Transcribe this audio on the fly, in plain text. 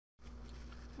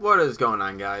What is going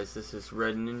on, guys? This is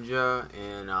Red Ninja,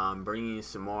 and I'm bringing you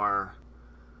some more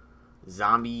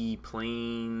zombie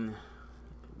plane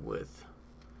with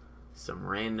some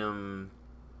random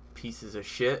pieces of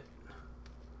shit.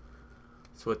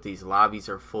 That's what these lobbies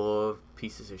are full of,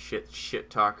 pieces of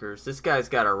shit talkers. This guy's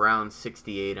got a round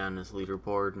 68 on his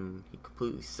leaderboard, and he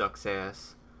completely sucks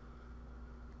ass.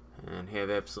 And have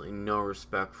absolutely no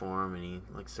respect for him, and he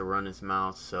likes to run his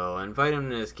mouth. So I invite him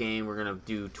to this game. We're going to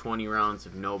do 20 rounds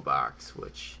of no box,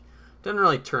 which doesn't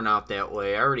really turn out that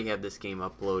way. I already had this game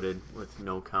uploaded with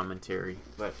no commentary,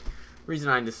 but the reason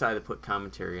I decided to put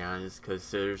commentary on is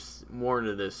because there's more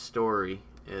to this story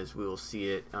as we will see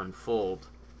it unfold.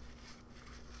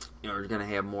 You know, we're going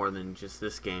to have more than just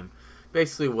this game.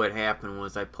 Basically what happened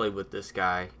was I played with this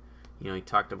guy. You know, he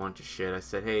talked a bunch of shit. I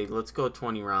said, hey, let's go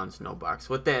 20 rounds, no box.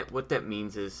 What that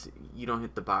means is you don't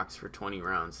hit the box for 20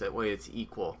 rounds. That way it's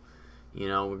equal. You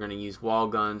know, we're going to use wall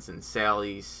guns and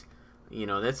sallies. You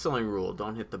know, that's the only rule.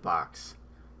 Don't hit the box.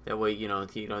 That way, you know,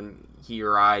 he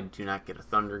or I do not get a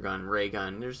thunder gun, ray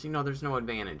gun. There's no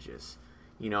advantages.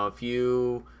 You know, if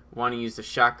you want to use the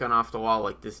shotgun off the wall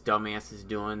like this dumbass is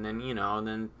doing, then, you know,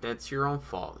 then that's your own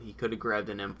fault. He could have grabbed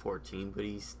an M14, but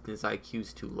his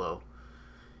IQ's too low.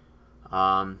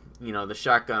 You know, the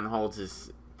shotgun holds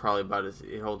it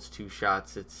holds 2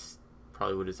 shots. It's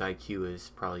probably what his IQ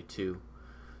is, probably 2.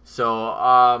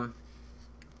 So,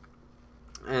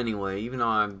 anyway, even though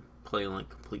I'm playing like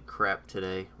complete crap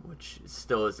today, which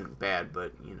still isn't bad,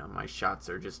 but, you know, my shots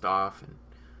are just off, and,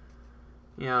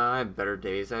 you know, I have better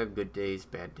days. I have good days,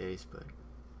 bad days, but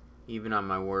even on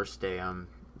my worst day, I'm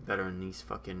better than these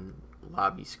fucking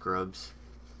lobby scrubs.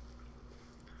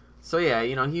 So yeah,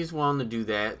 you know, he's willing to do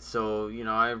that. So, you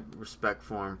know, I have respect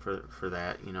for him for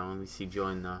that. You know, at least he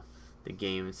joined the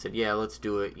game and said, yeah, let's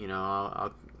do it. You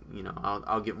know,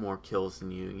 I'll get more kills than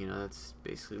you. You know, that's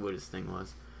basically what his thing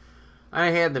was.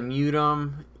 I had to mute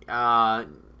him. I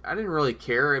didn't really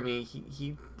care. I mean,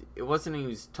 it wasn't he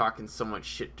was talking so much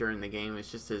shit during the game.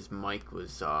 It's just his mic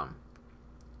was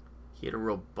he had a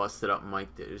real busted up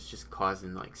mic that was just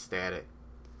causing like static.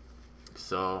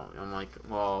 So I'm like,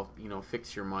 well, you know,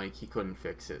 fix your mic. He couldn't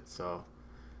fix it, so,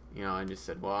 you know, I just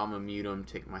said, well, I'm gonna mute him,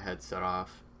 take my headset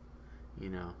off. You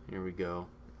know, here we go.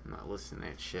 I'm not listening to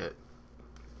that shit.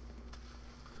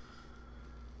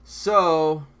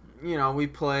 So, you know, we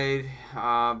played.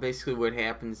 Basically what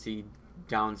happens, he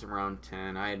downs around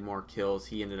 10. I had more kills.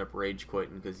 He ended up rage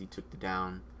quitting because he took the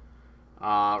down.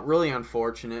 Really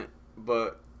unfortunate,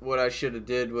 but what I should have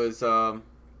did was,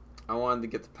 I wanted to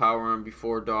get the power on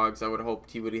before dogs. I would have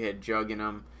hoped he would have had Jug in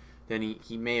him. Then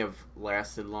he may have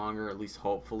lasted longer. At least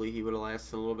hopefully he would have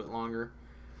lasted a little bit longer.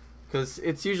 Because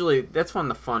it's usually, that's when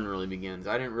the fun really begins.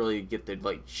 I didn't really get to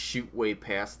like shoot way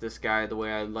past this guy the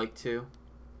way I'd like to.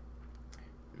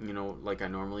 You know, like I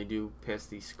normally do past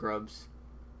these scrubs.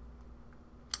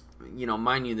 You know,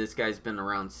 mind you, this guy's been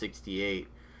around 68.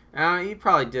 He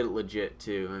probably did it legit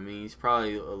too. I mean, he's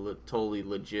probably totally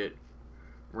legit.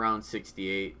 Round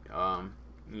 68,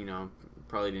 you know,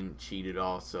 probably didn't cheat at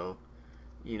all, so,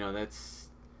 you know, that's,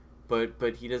 but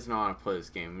he doesn't know how to play this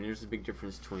game. I mean, there's a big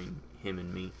difference between him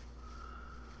and me.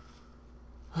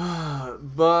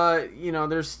 But, you know,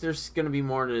 there's going to be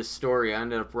more to this story. I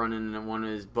ended up running into one of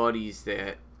his buddies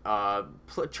that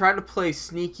tried to play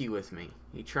sneaky with me.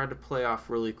 He tried to play off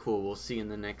really cool. We'll see in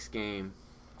the next game.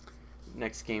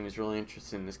 Next game is really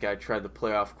interesting. This guy tried to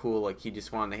play off cool, like he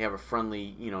just wanted to have a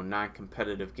friendly, you know,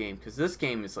 non-competitive game, because this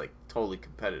game is like totally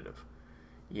competitive.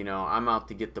 You know, I'm out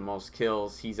to get the most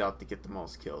kills, he's out to get the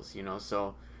most kills, you know,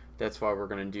 so that's why we're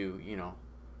gonna do, you know,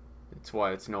 that's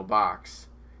why it's no box.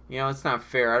 You know, it's not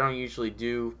fair. I don't usually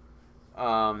do,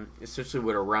 especially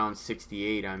with a round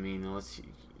 68. I mean, unless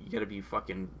you gotta be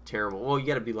fucking terrible. Well, you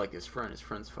gotta be like his friend. His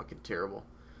friend's fucking terrible.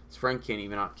 His friend can't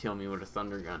even outkill me with a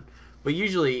thunder gun. But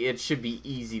usually it should be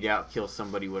easy to outkill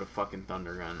somebody with a fucking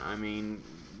thunder gun. I mean,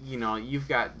 you know, you've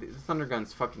got, the thunder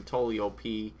gun's fucking totally OP.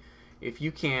 If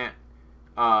you can't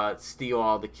steal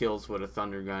all the kills with a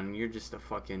thunder gun, you're just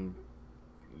fucking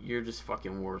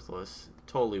worthless.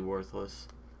 Totally worthless.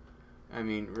 I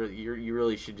mean, you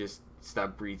really should just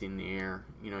stop breathing the air.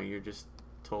 You know, you're just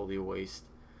totally a waste.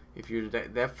 If you're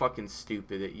that fucking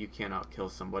stupid that you can't outkill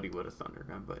somebody with a thunder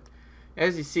gun. But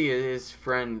as you see, his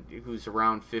friend who's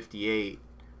around 58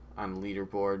 on the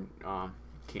leaderboard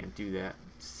can't do that.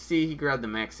 See, he grabbed the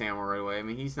max ammo right away. I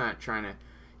mean, he's not trying to,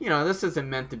 you know, this isn't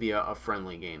meant to be a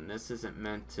friendly game. This isn't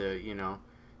meant to, you know,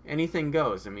 anything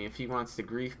goes. I mean, if he wants to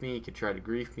grief me, he could try to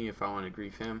grief me if I want to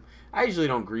grief him. I usually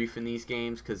don't grief in these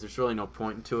games because there's really no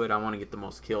point to it. I want to get the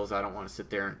most kills. I don't want to sit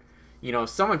there and, you know, if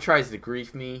someone tries to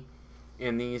grief me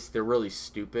in these, they're really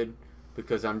stupid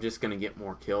because I'm just going to get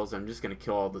more kills. I'm just going to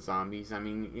kill all the zombies. I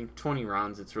mean, in 20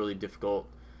 rounds, it's really difficult.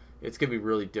 It's going to be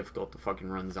really difficult to fucking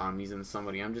run zombies into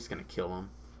somebody. I'm just going to kill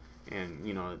them. And,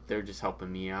 you know, they're just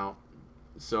helping me out.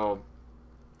 So,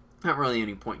 not really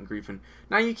any point in griefing.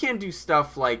 Now, you can do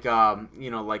stuff like,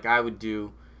 you know, like I would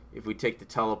do if we take the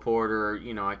teleporter.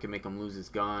 You know, I can make him lose his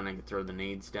gun. I can throw the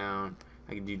nades down.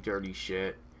 I can do dirty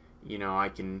shit. You know, I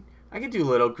can do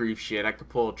little grief shit. I could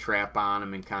pull a trap on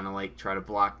him and kind of like try to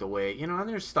block the way. You know, and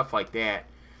there's stuff like that.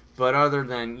 But other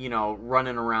than, you know,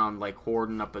 running around like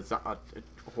hoarding up a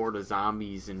horde of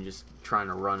zombies and just trying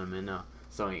to run them into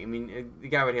something. I mean, the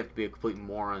guy would have to be a complete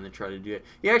moron to try to do it.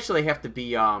 You actually have to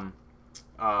be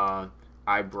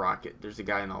Brocket. There's a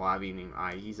guy in the lobby named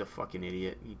I. He's a fucking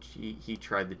idiot. He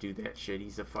tried to do that shit.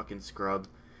 He's a fucking scrub.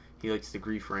 He likes to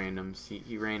grief randoms.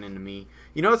 He ran into me.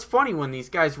 You know, it's funny when these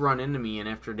guys run into me and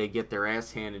after they get their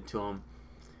ass handed to them,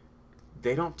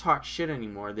 they don't talk shit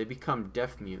anymore. They become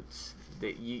deaf mutes.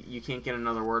 You can't get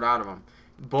another word out of them.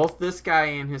 Both this guy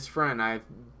and his friend, I've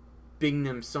binged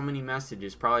them so many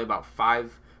messages, probably about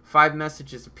five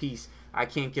messages apiece. I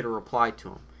can't get a reply to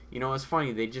them. You know, it's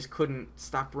funny. They just couldn't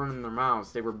stop running their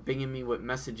mouths. They were binging me with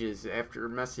messages after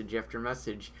message after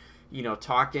message. You know,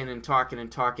 talking and talking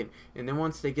and talking. And then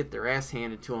once they get their ass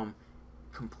handed to them,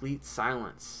 complete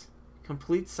silence.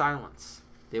 Complete silence.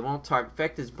 They won't talk. In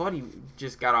fact, his buddy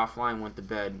just got offline, went to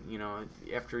bed, you know,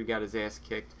 after he got his ass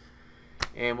kicked.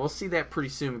 And we'll see that pretty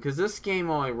soon because this game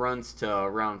only runs to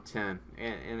round 10.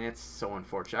 And that's so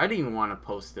unfortunate. I didn't even want to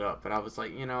post it up, but I was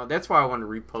like, you know, that's why I wanted to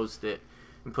repost it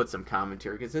and put some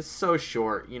commentary because it's so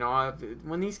short. You know,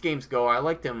 when these games go, I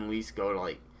like them at least go to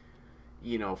like,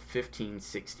 you know, 15,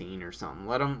 16 or something.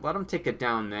 Let them take it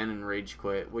down then and rage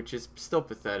quit, which is still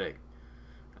pathetic.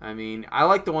 I mean, I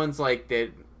like the ones like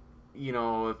that, you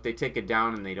know, if they take it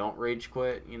down and they don't rage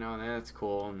quit, you know, that's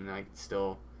cool, and I can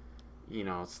still, you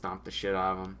know, stomp the shit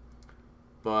out of them.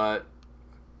 But,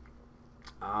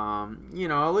 you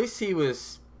know, at least he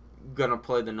was gonna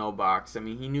play the no box. I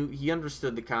mean, he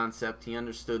understood the concept. He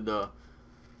understood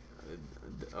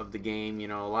of the game. You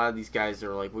know, a lot of these guys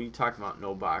are like, what are you talking about,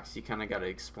 no box? You kind of got to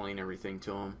explain everything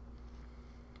to them.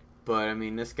 But, I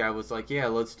mean, this guy was like, yeah,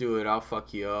 let's do it. I'll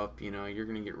fuck you up. You know, you're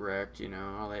going to get wrecked, you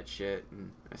know, all that shit.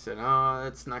 And I said, oh,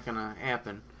 that's not going to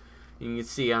happen. And you can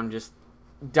see I'm just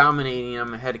dominating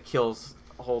him ahead of kills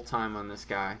the whole time on this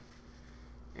guy.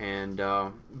 And,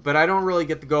 but I don't really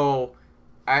get to go.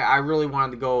 I really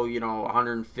wanted to go, you know,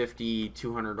 150,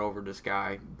 200 over this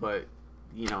guy. But,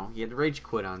 you know, he had to rage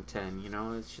quit on 10, you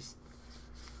know. It's just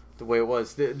the way it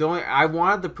was. The only I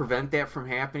wanted to prevent that from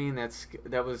happening.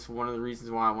 That was one of the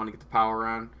reasons why I want to get the power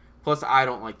on. Plus, I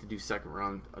don't like to do second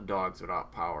round dogs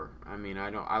without power. I mean,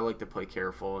 I like to play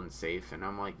careful and safe, and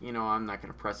I'm like, you know, I'm not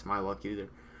going to press my luck either.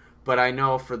 But I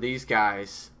know for these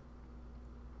guys,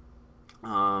 you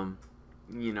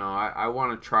know, I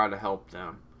want to try to help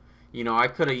them. You know, I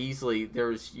could have easily,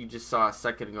 you just saw a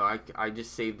second ago, I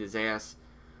just saved his ass.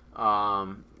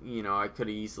 You know, I could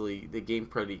have easily, the game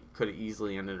could have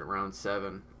easily ended at round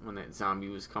 7 when that zombie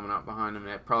was coming out behind him.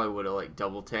 That probably would have like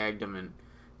double tagged him and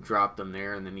dropped him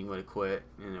there, and then he would have quit,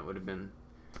 and it would have been,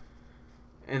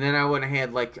 and then I would have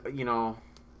had like, you know,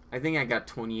 I think I got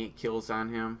 28 kills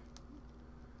on him,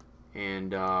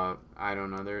 and I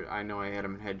don't know, I know I had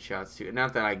him in headshots too.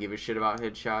 Not that I give a shit about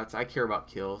headshots. I care about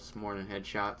kills more than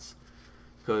headshots,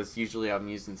 because usually I'm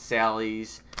using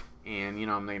Sally's. And, you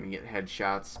know, I'm not going to get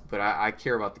headshots. But I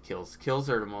care about the kills.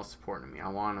 Kills are the most important to me. I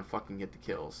want to fucking get the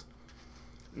kills.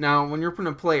 Now, when you're going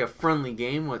to play a friendly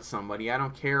game with somebody, I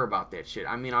don't care about that shit.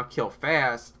 I mean, I'll kill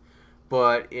fast.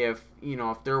 But if, you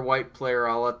know, if they're a white player,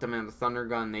 I'll let them have the thunder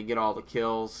gun. They get all the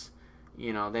kills.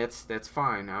 You know, that's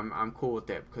fine. I'm cool with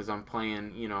that. Because I'm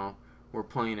playing, you know, we're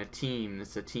playing a team.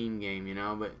 It's a team game, you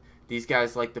know. But these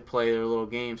guys like to play their little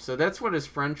games. So that's what his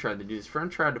friend tried to do. His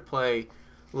friend tried to play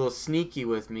a little sneaky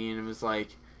with me, and it was like,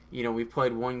 you know, we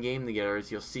played one game together,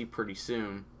 as you'll see pretty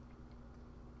soon,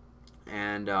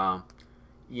 and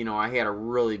you know, I had a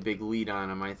really big lead on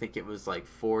him. I think it was like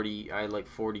 40. I had like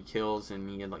 40 kills, and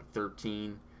he had like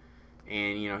 13.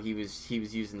 And you know, he was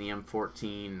using the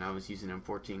M14, and I was using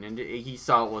M14, and he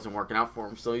saw it wasn't working out for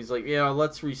him, so he's like, yeah,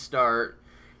 let's restart.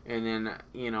 And then,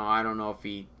 you know, I don't know if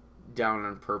he downed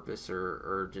on purpose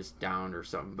or just downed or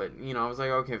something, but you know, I was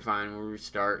like, okay, fine, we'll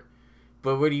restart.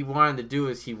 But what he wanted to do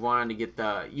is he wanted to get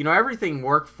the, you know, everything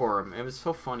worked for him. It was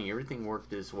so funny. Everything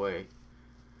worked his way.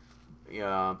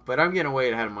 Yeah, but I'm getting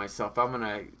way ahead of myself. I'm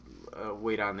going to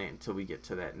wait on that until we get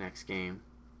to that next game.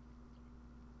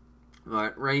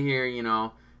 But right here, you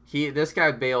know, this guy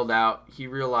bailed out. He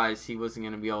realized he wasn't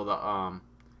going to be able to,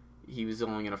 he was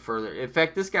only going to further. In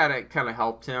fact, this guy that kind of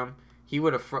helped him, he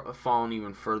would have fallen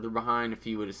even further behind if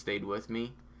he would have stayed with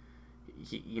me.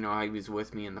 He was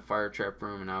with me in the fire trap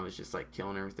room, and I was just like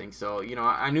killing everything. So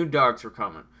I knew dogs were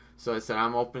coming. So I said,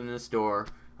 I'm opening this door.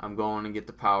 I'm going to get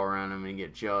the power on him and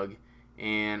get Jug.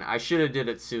 And I should have did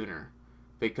it sooner,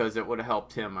 because it would have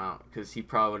helped him out, because he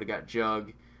probably would have got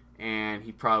Jug, and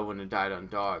he probably wouldn't have died on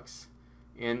dogs.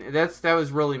 And that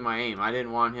was really my aim. I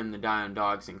didn't want him to die on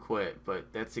dogs and quit,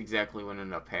 but that's exactly what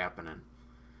ended up happening.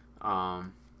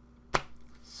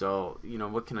 So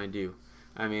what can I do?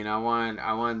 I mean, I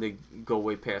wanted to go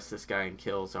way past this guy in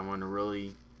kills. I wanted to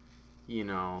really,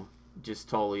 just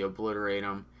totally obliterate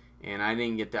him. And I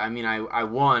didn't get that. I mean, I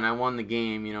won. I won the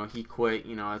game. He quit.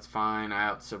 That's fine. I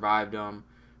out-survived him.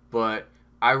 But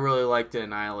I really like to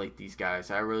annihilate these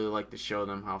guys. I really like to show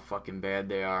them how fucking bad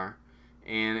they are.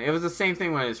 And it was the same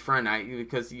thing with his friend.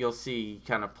 Because you'll see he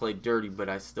kind of played dirty, but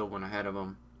I still went ahead of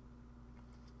him.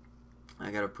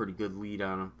 I got a pretty good lead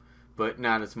on him, but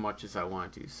not as much as I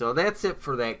wanted to. So that's it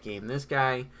for that game. This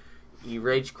guy, he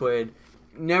rage quit.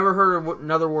 Never heard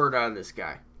another word out of this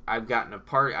guy. I've gotten a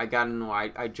part.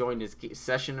 I joined his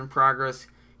session in progress.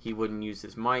 He wouldn't use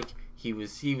his mic. He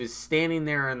was standing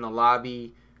there in the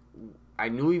lobby. I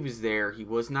knew he was there. He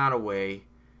was not away.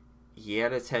 He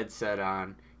had his headset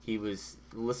on. He was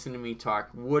listening to me talk.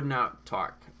 Would not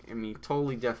talk. I mean,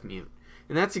 totally deaf mute.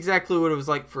 And that's exactly what it was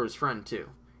like for his friend too.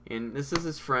 And this is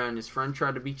his friend. His friend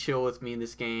tried to be chill with me in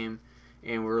this game.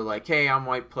 And we were like, hey, I'm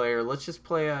white player. Let's just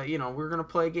play we're going to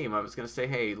play a game. I was going to say,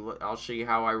 hey, I'll show you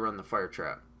how I run the fire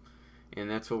trap. And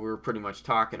that's what we were pretty much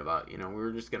talking about. We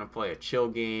were just going to play a chill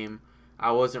game.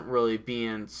 I wasn't really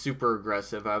being super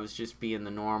aggressive. I was just being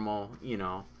the normal,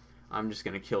 I'm just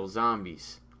going to kill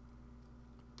zombies.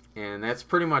 And that's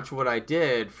pretty much what I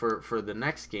did for the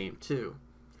next game, too.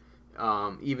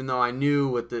 Even though I knew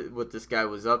what this guy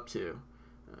was up to.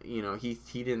 He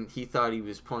thought he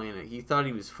was playing it. He thought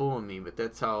he was fooling me, but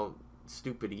that's how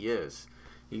stupid he is.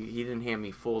 He didn't have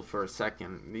me fooled for a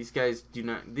second. These guys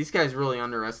really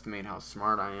underestimate how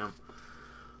smart I am.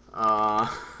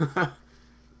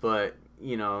 But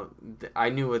I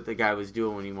knew what the guy was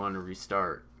doing when he wanted to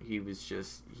restart.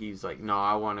 He's like, no,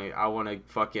 I want to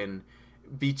fucking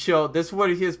be chill. This is what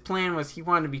his plan was. He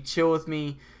wanted to be chill with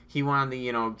me. He wanted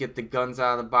to get the guns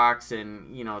out of the box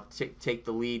and take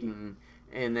the lead, and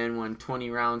then when 20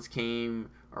 rounds came,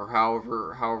 or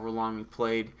however long we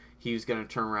played, he was going to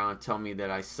turn around and tell me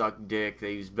that I suck dick, that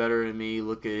he was better than me,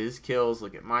 look at his kills,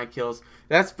 look at my kills.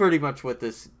 That's pretty much what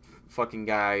this fucking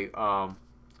guy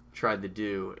tried to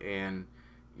do, and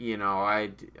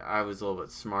I was a little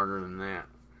bit smarter than that.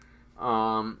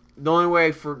 The only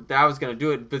way that I was going to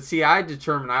do it, but see, I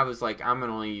determined, I was like, I'm going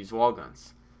to only use wall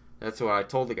guns. That's what I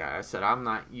told the guy. I said, I'm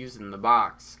not using the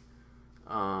box.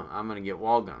 I'm going to get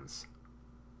wall guns.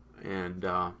 And,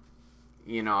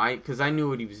 because I knew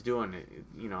what he was doing,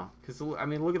 because, I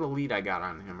mean, look at the lead I got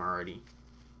on him already.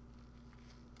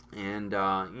 And,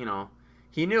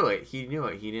 he knew it. He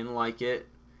didn't like it.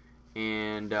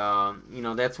 And,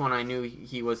 that's when I knew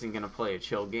he wasn't going to play a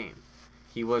chill game.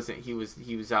 He wasn't. He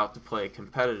was out to play a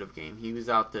competitive game. He was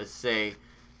out to say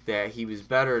that he was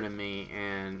better than me,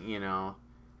 and,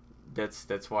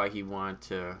 that's why he wanted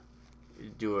to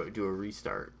do a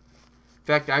restart. In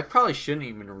fact, I probably shouldn't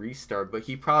even restart, but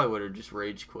he probably would have just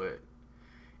rage quit.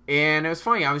 And it was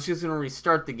funny. I was just going to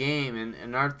restart the game, and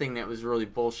another thing that was really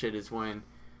bullshit is when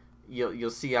you'll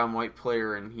see I'm white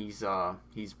player and he's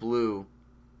blue.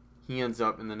 He ends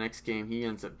up in the next game. He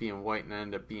ends up being white and I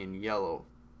end up being yellow.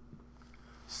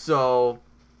 So,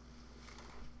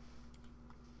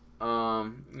 I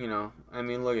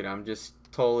mean, look at it. I'm just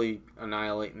totally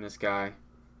annihilating this guy.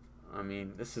 I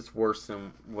mean, this is worse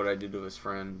than what I did to his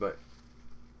friend, but.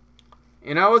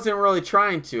 And I wasn't really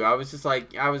trying to. I was just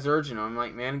like, I was urging him. I'm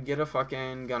like, man, get a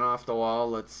fucking gun off the wall.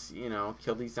 Let's,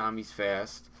 kill these zombies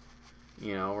fast.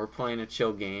 We're playing a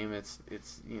chill game. It's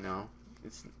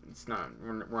not.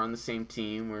 We're on the same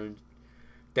team.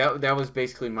 That was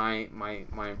basically my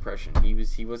impression.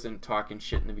 He wasn't talking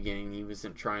shit in the beginning. He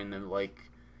wasn't trying to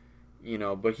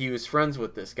but he was friends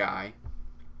with this guy.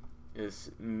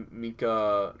 Is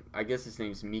Mika, I guess his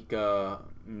name's Mika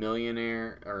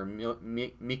Millionaire, or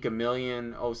Mika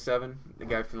Million 07, the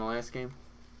guy from the last game.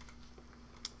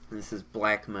 This is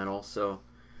black metal, so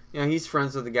he's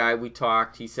friends with the guy. We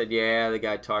talked. He said, yeah, the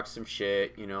guy talks some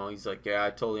shit. He's like, yeah, I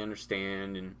totally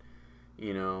understand, and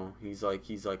he's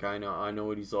like, I know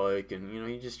what he's like, and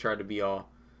he just tried to be all,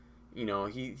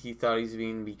 he thought he was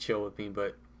being chill with me,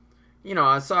 but.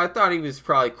 So I thought he was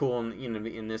probably cool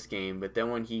in this game, but then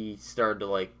when he started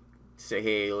to say,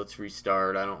 hey, let's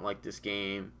restart, I don't like this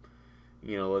game,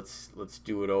 let's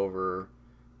do it over,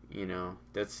 You know,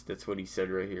 that's what he said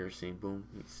right here. Saying boom,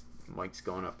 mic's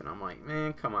going up, and I'm like,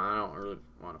 man, come on, I don't really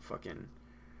want to fucking.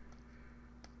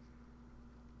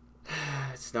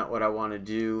 It's not what I want to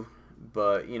do,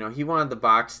 but you know, he wanted the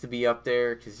box to be up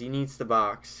there because he needs the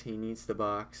box. He needs the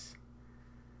box,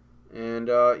 and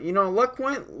you know, luck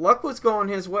was going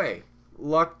his way.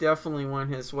 Luck definitely went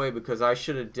his way because I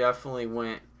should have definitely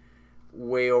went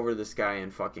way over this guy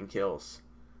in fucking kills.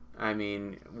 I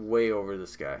mean, way over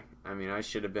this guy. I mean, I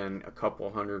should have been a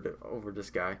couple hundred over this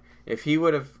guy. If he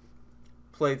would have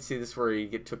played, see this where he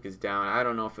took his down. I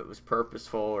don't know if it was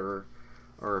purposeful or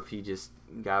if he just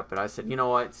got, but I said, you know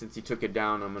what, since he took it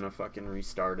down, I'm going to fucking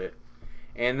restart it.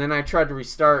 And then I tried to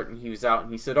restart, and he was out,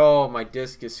 and he said, oh, my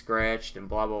disc is scratched, and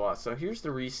blah, blah, blah. So here's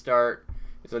the restart.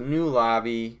 It's a new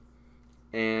lobby,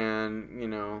 and, you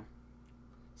know,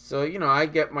 so, you know, I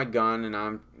get my gun, and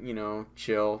I'm, you know,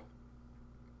 chill.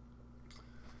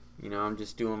 You know, I'm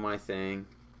just doing my thing.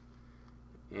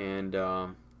 And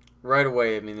right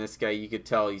away, I mean, this guy, you could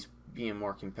tell he's being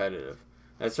more competitive.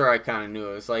 That's where I kind of knew.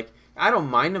 It was like, I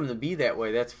don't mind him to be that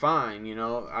way. That's fine, you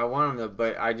know. I want him to,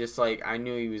 but I just, like, I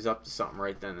knew he was up to something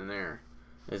right then and there.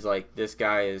 It's like, this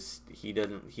guy is, he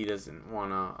doesn't want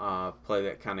to play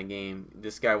that kind of game.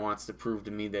 This guy wants to prove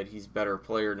to me that he's a better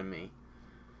player than me.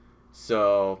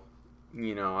 So,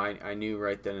 you know, I knew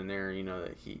right then and there, you know,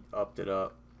 that he upped it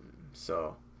up.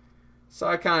 So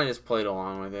I kind of just played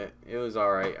along with it. It was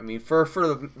alright. I mean, for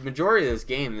the majority of this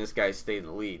game, this guy stayed in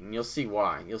the lead. And you'll see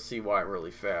why. You'll see why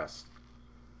really fast.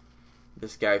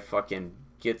 This guy fucking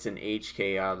gets an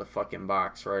HK out of the fucking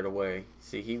box right away.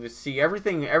 See,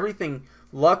 everything,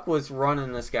 luck was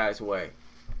running this guy's way.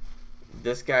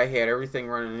 This guy had everything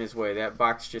running his way. That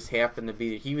box just happened to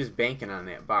be, he was banking on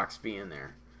that box being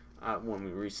there when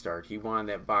we restart. He wanted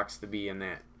that box to be in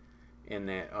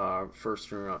that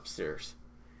first room upstairs.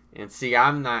 And see,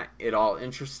 I'm not at all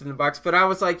interested in the box, but I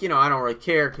was like, you know, I don't really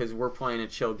care because we're playing a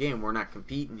chill game. We're not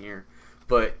competing here.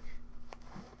 But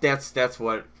that's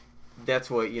what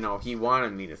you know he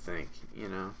wanted me to think. You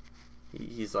know,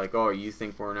 he's like, oh, you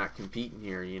think we're not competing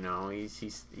here? You know,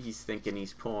 he's thinking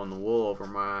he's pulling the wool over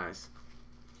my eyes.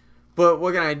 But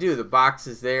what can I do? The box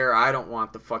is there. I don't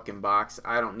want the fucking box.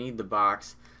 I don't need the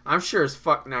box. I'm sure as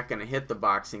fuck not gonna hit the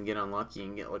box and get unlucky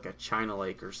and get like a China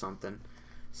Lake or something.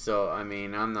 So, I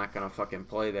mean, I'm not going to fucking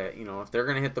play that. You know, if they're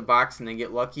going to hit the box and they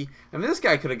get lucky. I mean, this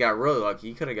guy could have got really lucky.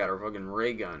 He could have got a fucking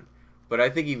ray gun. But I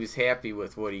think he was happy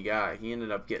with what he got. He ended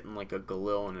up getting like a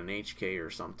Galil and an HK or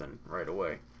something right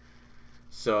away.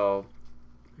 So,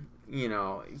 you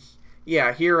know,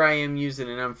 yeah, here I am using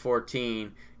an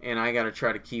M14. And I got to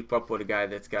try to keep up with a guy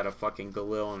that's got a fucking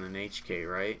Galil and an HK,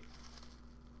 right?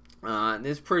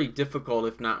 It's pretty difficult,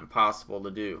 if not impossible,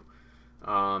 to do.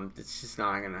 It's just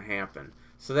not going to happen.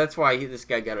 So that's why this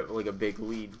guy got like a big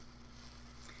lead.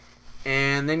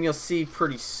 And then you'll see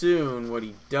pretty soon what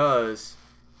he does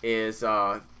is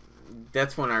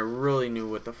that's when I really knew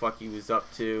what the fuck he was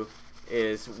up to.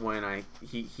 Is when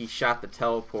he shot the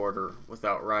teleporter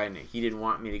without riding it. He didn't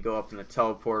want me to go up in the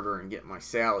teleporter and get my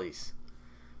Sallies,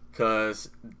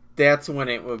 because that's when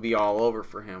it would be all over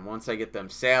for him. Once I get them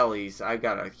Sallies, I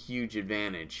got a huge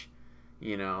advantage.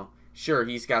 You know, sure,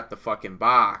 he's got the fucking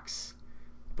box.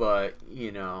 But,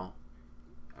 you know,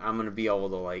 I'm going to be able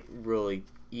to, like, really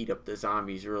eat up the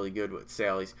zombies really good with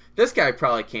Sallies. This guy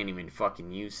probably can't even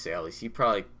fucking use Sallies. He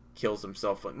probably kills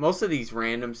himself. Like, most of these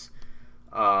randoms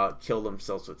kill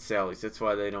themselves with Sallies. That's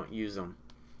why they don't use them.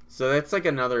 So that's, like,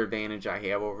 another advantage I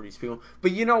have over these people.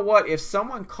 But you know what? If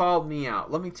someone called me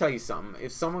out, let me tell you something.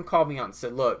 If someone called me out and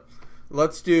said, look,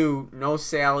 let's do no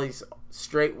Sallies,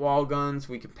 straight wall guns,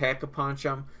 we can pack-a-punch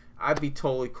them, I'd be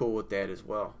totally cool with that as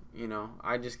well. You know,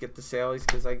 I just get the Sallies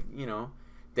because you know,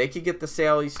 they could get the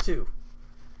Sallies too.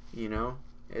 You know,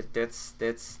 it's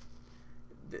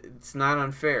not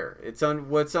unfair.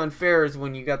 What's unfair is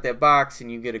when you got that box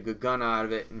and you get a good gun out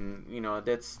of it, and you know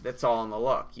that's all in the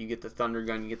luck. You get the thunder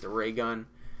gun, you get the ray gun.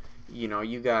 You know,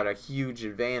 you got a huge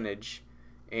advantage,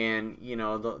 and you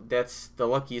know that's the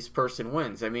luckiest person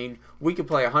wins. I mean, we could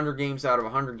play 100 games out of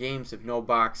 100 games if no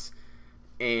box.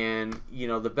 And, you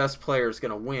know, the best player is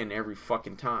going to win every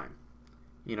fucking time.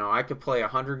 You know, I could play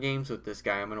 100 games with this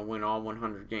guy. I'm going to win all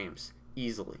 100 games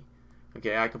easily.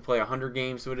 Okay, I could play 100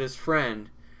 games with his friend,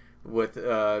 with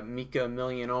Mika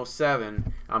Million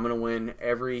 07. I'm going to win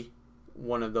every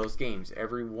one of those games.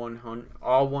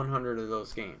 All 100 of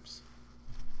those games.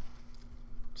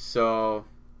 So,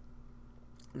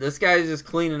 this guy's just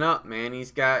cleaning up, man. He's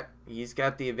got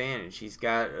the advantage. He's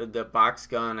got the box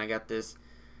gun. I got this,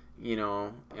 you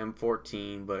know,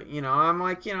 M14, but, you know, I'm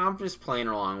like, you know, I'm just playing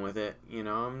along with it, you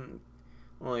know, I'm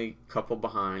only a couple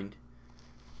behind,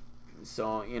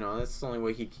 So, you know, that's the only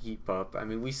way he could keep up. I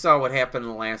mean, we saw what happened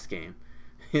in the last game.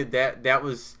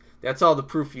 That's all the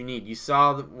proof you need. You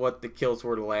saw what the kills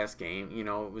were the last game. You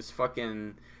know, it was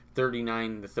fucking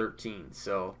 39-13.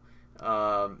 So,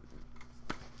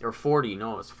 or 40.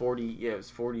 No, it was 40. Yeah, it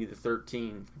was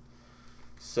 40-13.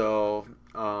 So,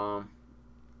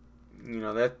 you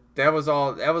know, that was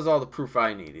all the proof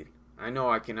I needed. I know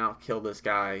I can outkill this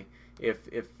guy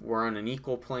if we're on an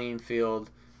equal playing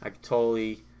field. I could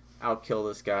totally outkill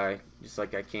this guy just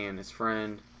like I can his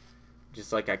friend,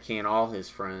 just like I can all his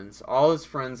friends on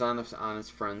his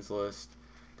friends list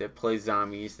that play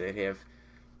zombies that have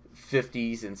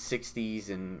 50s and 60s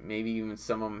and maybe even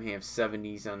some of them have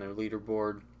 70s on their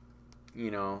leaderboard. You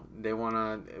know, they want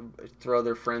to throw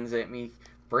their friends at me.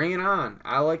 Bring it on.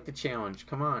 I like the challenge.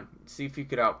 Come on. See if you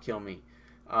could outkill me.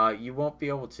 You won't be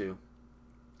able to.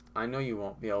 I know you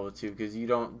won't be able to because you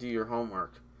don't do your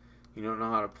homework. You don't know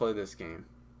how to play this game.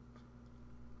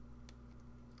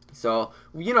 So,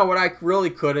 you know what I really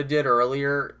could have did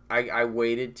earlier? I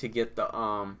waited to get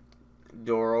the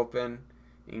door open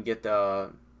and get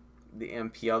the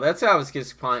MPL. That's how I was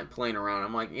just playing around.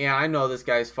 I'm like, yeah, I know this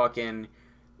guy's fucking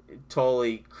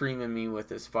totally creaming me with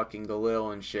his fucking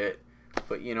Galil and shit.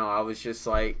 But, you know, I was just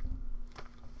like,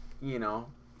 you know,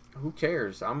 who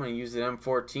cares? I'm going to use the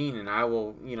M14 and I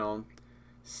will, you know,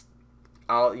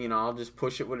 I'll just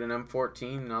push it with an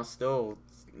M14 and I'll still,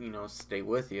 you know, stay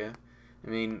with you. I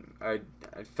mean, I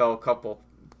fell a couple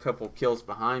kills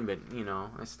behind, but, you know,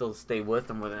 I still stay with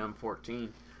them with an M14.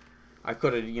 I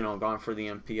could have, you know, gone for the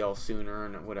MPL sooner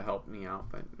and it would have helped me out,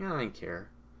 but, you know, I didn't care.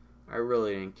 I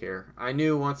really didn't care. I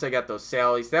knew once I got those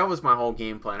Sallies, that was my whole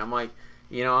game plan. I'm like,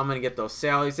 you know, I'm going to get those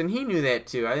Sallies. And he knew that,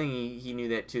 too. I think he knew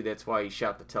that, too. That's why he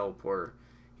shot the teleporter.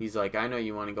 He's like, I know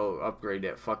you want to go upgrade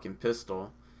that fucking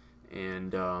pistol.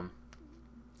 And,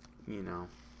 you know.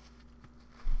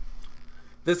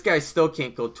 This guy still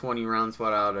can't go 20 rounds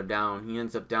without a down. He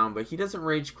ends up down, but he doesn't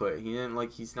rage quit.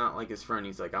 He's not like his friend.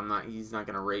 He's like, he's not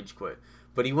going to rage quit.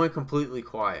 But he went completely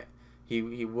quiet.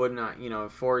 He would not, you know,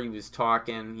 before he was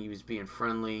talking, he was being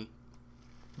friendly.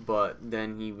 But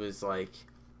then he was like,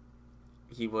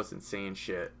 he wasn't saying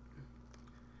shit.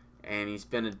 And he's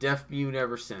been a deaf mute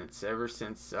ever since. Ever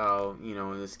since, you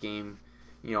know, this game,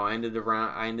 you know, I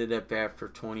ended up after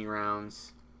 20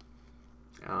 rounds.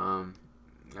 I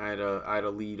had a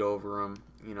lead over him.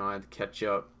 You know, I had to catch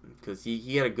up because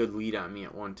he had a good lead on me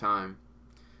at one time.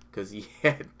 Because he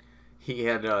had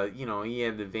you know, he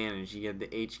had the advantage. He had the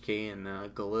HK and the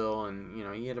Galil, and you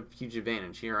know, he had a huge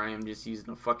advantage. Here I am just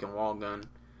using a fucking wall gun.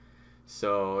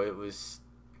 So it was,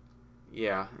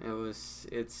 yeah,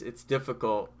 it's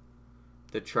difficult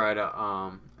to try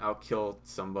to outkill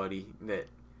somebody that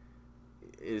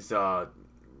is I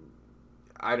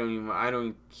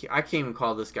can't even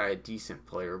call this guy a decent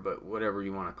player, but whatever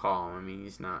you want to call him. I mean,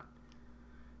 he's not,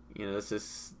 you know, this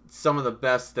is some of the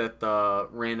best that the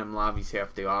random lobbies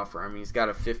have to offer. I mean, he's got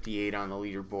a 58 on the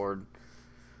leaderboard.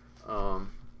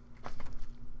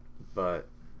 But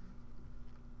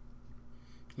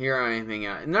here I am hanging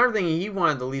out. Another thing, he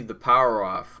wanted to leave the power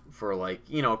off for, like,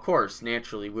 you know, of course,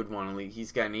 naturally would want to leave.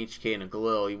 He's got an HK and a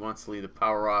Galil. He wants to leave the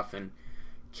power off and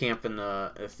camp in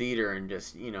the theater and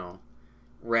just, you know,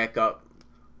 rack up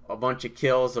a bunch of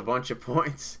kills, a bunch of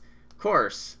points. Of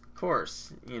course,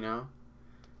 you know.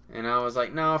 And I was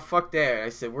like, no, fuck that. I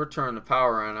said, we're turning the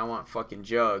power on. I want fucking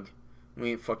Jug.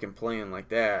 We ain't fucking playing like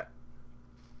that.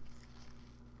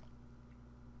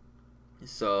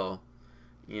 So,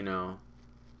 you know,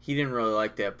 he didn't really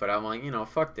like that, but I'm like, you know,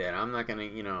 fuck that. I'm not gonna,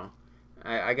 you know,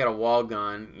 I got a wall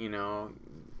gun, you know.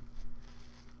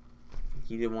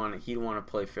 He didn't want to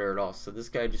play fair at all. So this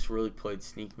guy just really played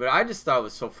sneaky. But I just thought it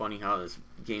was so funny how this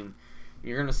game,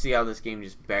 you're gonna see how this game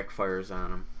just backfires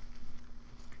on him.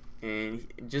 And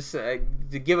just to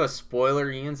give a spoiler,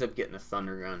 he ends up getting a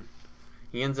thunder gun.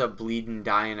 He ends up bleeding,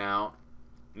 dying out.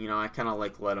 You know, I kind of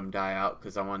like let him die out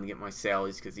because I wanted to get my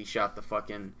Sallies because he shot the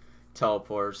fucking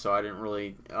teleporter, so I didn't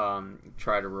really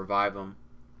try to revive him.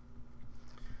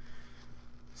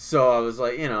 So I was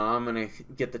like, you know, I'm going to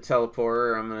get the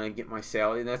teleporter, I'm going to get my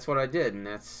Sally, and that's what I did. And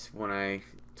that's when I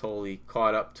totally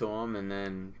caught up to him and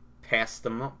then passed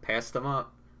him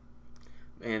up.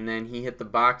 And then he hit the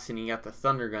box and he got the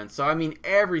thunder gun. So, I mean,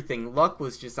 everything, luck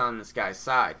was just on this guy's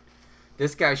side.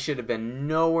 This guy should have been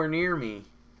nowhere near me.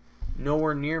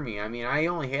 Nowhere near me. I mean, I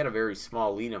only had a very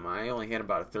small lead on him. I only had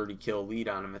about a 30 kill lead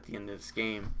on him at the end of this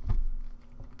game.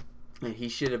 And he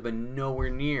should have been nowhere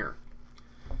near.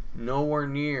 Nowhere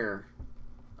near.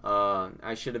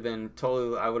 I should have been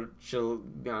totally, should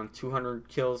have been on 200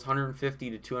 kills, 150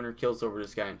 to 200 kills over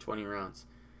this guy in 20 rounds.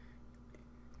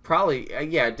 Probably,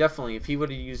 yeah, definitely. If he would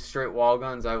have used straight wall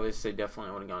guns, I would say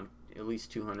definitely would have gone at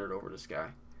least 200 over this guy,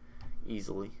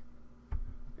 easily.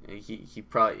 He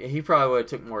probably would have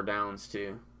took more downs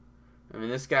too. I mean,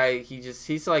 this guy,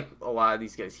 he's like a lot of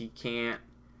these guys.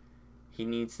 He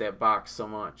needs that box so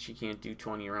much. He can't do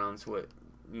 20 rounds with,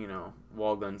 you know,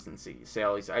 wall guns and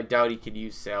sallies. I doubt he could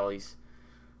use sallies,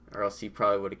 or else he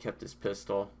probably would have kept his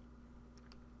pistol.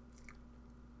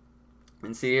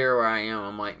 And see, here where I am,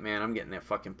 I'm like, man, I'm getting that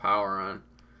fucking power on.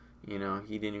 You know,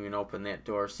 he didn't even open that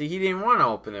door. See, he didn't want to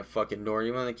open that fucking door.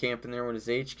 He wanted to camp in there with his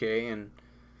HK, and,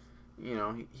 you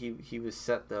know, he was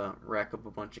set to rack up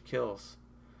a bunch of kills.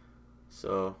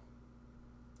 So,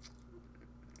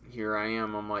 here I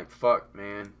am. I'm like, fuck,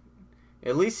 man.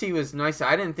 At least he was nice.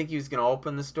 I didn't think he was going to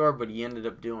open this door, but he ended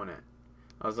up doing it.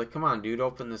 I was like, come on, dude,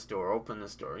 open this door. Open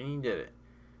this door. And he did it.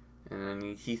 And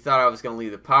then he thought I was going to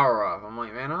leave the power off. I'm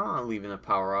like, man, I'm not leaving the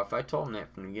power off. I told him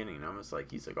that from the beginning. I was like,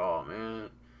 he's like, oh, man.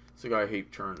 He's like, I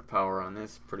hate turning the power on.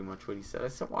 That's pretty much what he said. I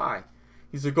said, why?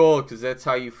 He's like, oh, because that's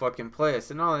how you fucking play. I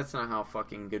said, no, that's not how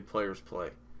fucking good players play.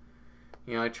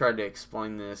 You know, I tried to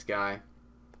explain to this guy.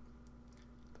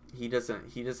 He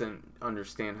doesn't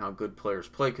understand how good players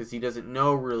play because he doesn't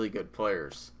know really good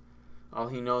players. All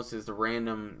he knows is the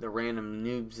random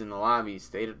noobs in the lobbies.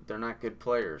 They're not good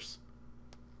players.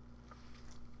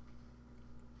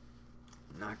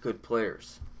 Not good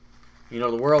players. You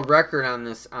know, the world record on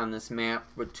this map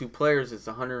with 2 players is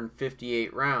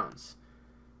 158 rounds.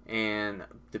 And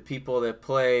the people that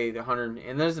play the 100,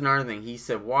 and there's another thing. He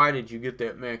said, "Why did you get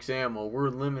that max ammo? We're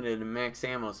limited in max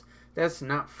ammos." That's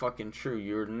not fucking true.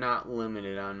 You're not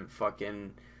limited on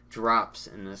fucking drops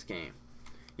in this game.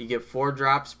 You get 4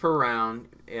 drops per round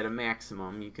at a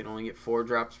maximum. You can only get 4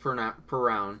 drops per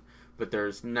round, but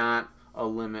there's not a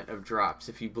limit of drops.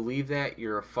 If you believe that,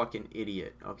 you're a fucking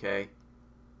idiot, okay?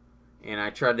 And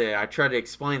I tried to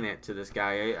explain that to this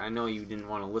guy. I know you didn't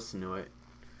want to listen to it,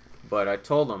 but I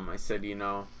told him, I said, you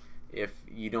know, if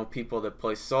you know people that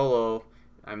play solo,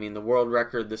 I mean, the world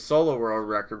record, the solo world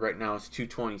record right now is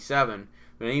 227,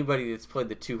 but anybody that's played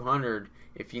the 200,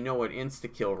 if you know what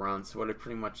insta-kill rounds, what I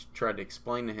pretty much tried to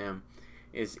explain to him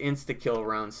is insta-kill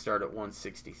rounds start at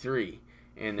 163,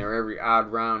 and they're every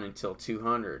odd round until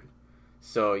 200.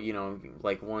 So, you know,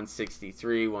 like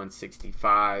 163,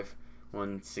 165,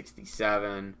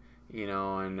 167, you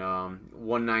know, and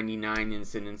 199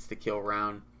 is an insta-kill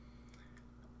round.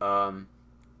 What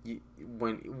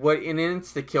an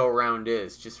insta-kill round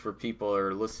is, just for people who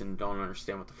are listening don't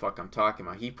understand what the fuck I'm talking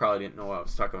about. He probably didn't know what I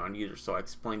was talking about either, so I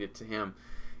explained it to him.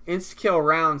 Insta-kill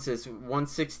rounds is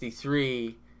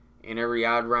 163 in every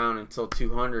odd round until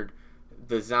 200.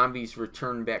 The zombies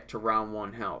return back to round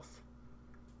 1 health.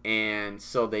 And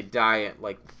so they die at,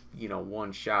 like, you know,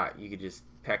 1 shot. You could just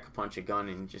pack a punch a gun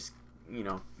and just, you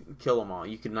know, kill them all.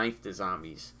 You can knife the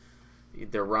zombies.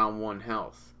 They're round 1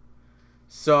 health.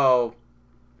 So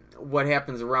what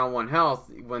happens around 1 health,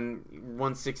 when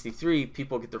 163,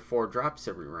 people get their 4 drops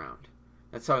every round.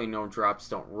 That's how you know drops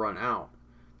don't run out.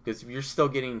 Because if you're still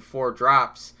getting 4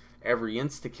 drops every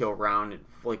insta-kill round at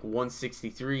like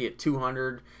 163, at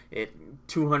 200, at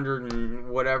 200 and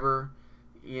whatever,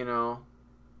 you know,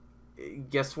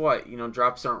 guess what? You know,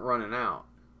 drops aren't running out.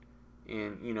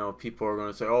 And, you know, people are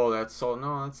going to say, oh, that's so.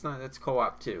 No, that's not. That's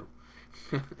co-op too.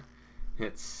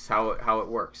 It's how it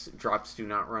works. Drops do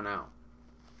not run out.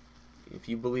 If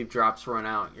you believe drops run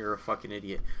out, you're a fucking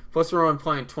idiot. Plus, we're only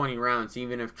playing 20 rounds.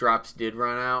 Even if drops did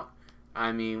run out,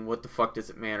 I mean, what the fuck does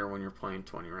it matter when you're playing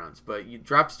 20 rounds? But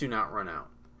drops do not run out.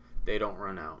 They don't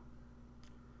run out.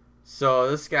 So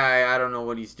this guy, I don't know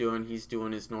what he's doing. He's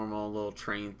doing his normal little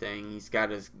train thing. He's got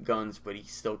his guns, but he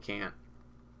still can't.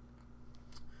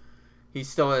 He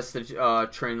still has to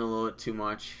train a little bit too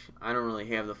much. I don't really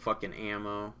have the fucking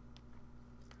ammo.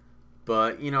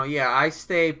 But, you know, yeah, I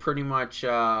stay pretty much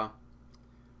a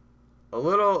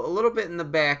little bit in the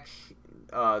back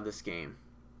this game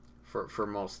for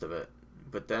most of it.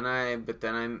 But then I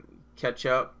catch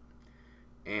up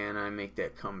and I make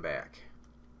that comeback.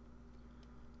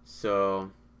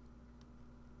 So,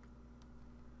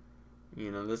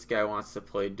 you know, this guy wants to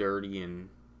play dirty and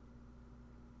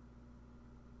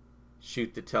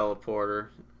shoot the teleporter.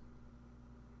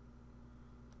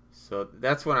 So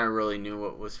that's when I really knew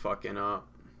what was fucking up.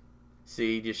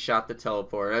 See, he just shot the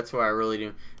teleporter. That's what I really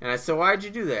knew. And I said, why'd you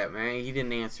do that, man? He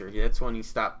didn't answer. That's when he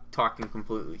stopped talking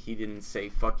completely. He didn't say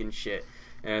fucking shit.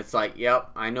 And it's like,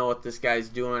 yep, I know what this guy's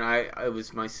doing. It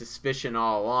was my suspicion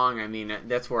all along. I mean,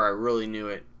 that's where I really knew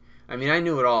it. I mean, I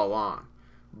knew it all along.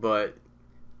 But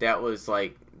that was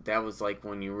like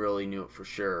when you really knew it for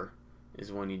sure,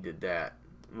 is when he did that.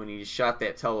 When he just shot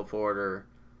that teleporter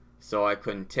so I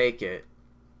couldn't take it.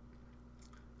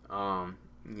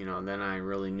 You know, then I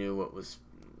really knew what was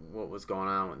going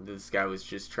on. This guy was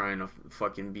just trying to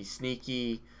fucking be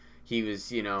sneaky. He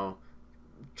was, you know,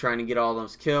 trying to get all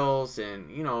those kills,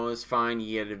 and you know, it was fine.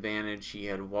 He had advantage. He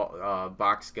had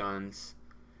box guns,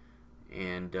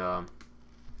 and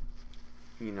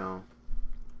you know,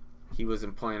 he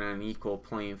wasn't playing on an equal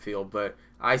playing field. But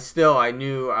I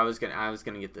knew I was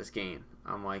gonna get this game.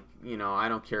 I'm like, you know, I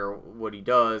don't care what he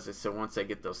does. So once I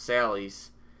get those sallies,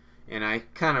 and I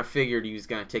kind of figured he was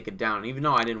gonna take it down, even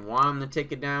though I didn't want him to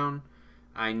take it down.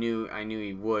 I knew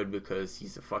he would, because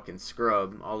he's a fucking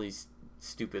scrub. All these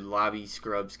stupid lobby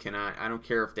scrubs cannot. I don't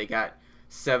care if they got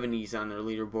 70s on their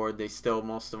leaderboard. They still,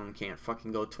 most of them can't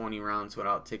fucking go 20 rounds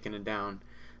without taking it down.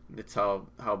 That's how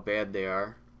bad they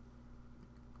are.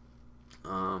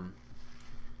 And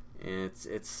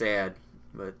it's sad,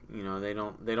 but you know, they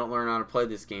don't learn how to play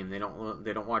this game. They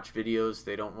don't watch videos.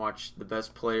 They don't watch the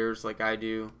best players like I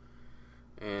do.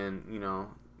 And you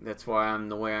know, that's why I'm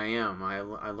the way I am. I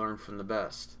learn from the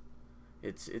best.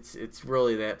 It's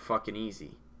really that fucking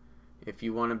easy. If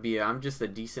you want to be, I'm just a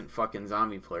decent fucking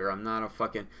zombie player. I'm not a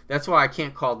fucking. That's why I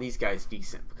can't call these guys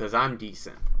decent, because I'm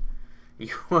decent. You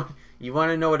want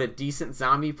to know what a decent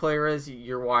zombie player is?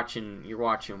 You're watching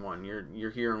one.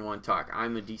 You're hearing one talk.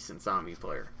 I'm a decent zombie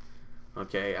player.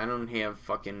 Okay, I don't have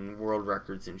fucking world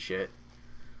records and shit.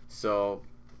 So,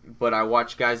 but I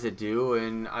watch guys that do,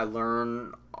 and I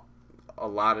learn a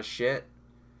lot of shit.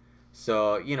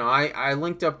 So, you know, I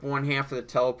linked up one half of the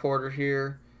teleporter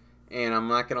here, and I'm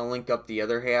not going to link up the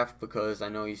other half because I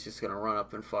know he's just going to run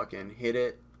up and fucking hit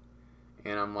it.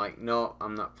 And I'm like, no,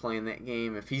 I'm not playing that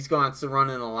game. If he's going to run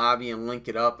in the lobby and link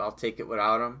it up, I'll take it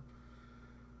without him.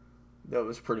 That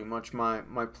was pretty much my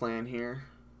plan here.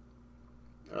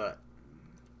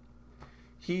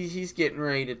 He's getting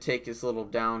ready to take his little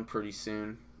down pretty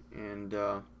soon. And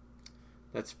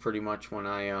that's pretty much when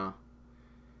I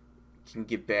can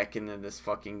get back into this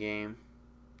fucking game.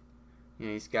 You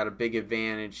know, he's got a big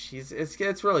advantage.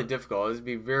 It's really difficult. It'd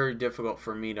be very difficult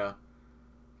for me to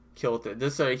kill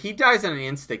this. He dies on an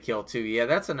insta kill too. Yeah,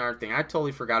 that's another thing. I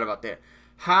totally forgot about that.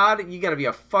 You got to be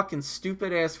a fucking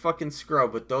stupid ass fucking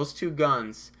scrub with those two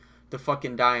guns to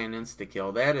fucking die on insta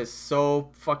kill. That is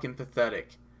so fucking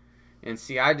pathetic. And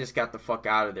see, I just got the fuck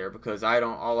out of there because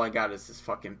all I got is this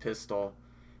fucking pistol,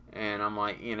 and I'm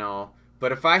like, you know.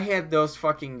 But if I had those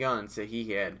fucking guns that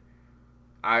he had,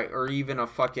 or even a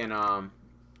fucking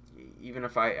even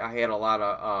if I had a lot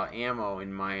of ammo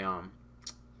in my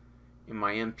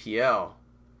MPL,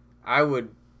 I would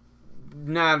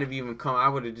not have even come. I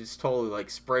would have just totally like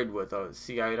sprayed with those.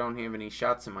 See, I don't have any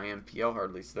shots in my MPL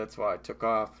hardly, so that's why I took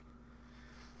off.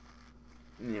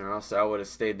 You know, else I would have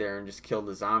stayed there and just killed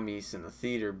the zombies in the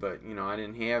theater. But you know, I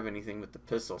didn't have anything with the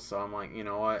pistol, so I'm like, you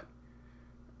know what?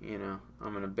 You know,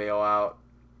 I'm gonna bail out,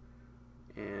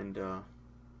 and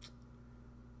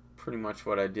pretty much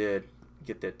what I did,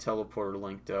 get that teleporter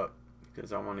linked up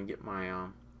because I want to get my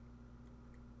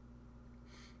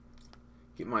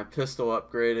pistol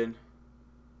upgraded.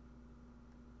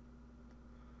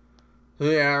 So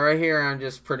yeah, right here I'm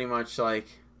just pretty much like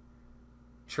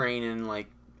training like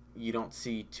you don't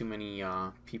see too many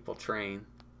people train.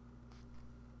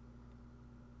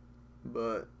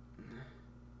 But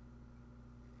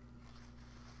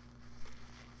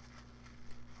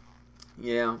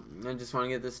yeah, I just want to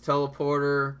get this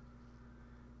teleporter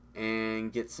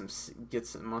and get some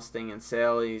Mustang and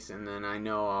Sally's, and then I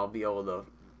know I'll be able to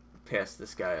pass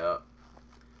this guy up.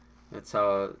 That's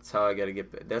how I gotta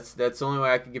get back. That's the only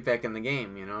way I could get back in the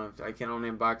game. You know, if I can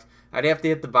only box, I'd have to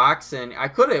hit the box, and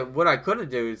what I could have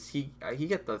do is he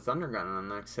hit the thunder gun on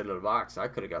the next hit of the box. I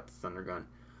could have got the thunder gun.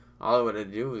 All I would have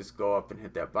to do was go up and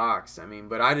hit that box. I mean,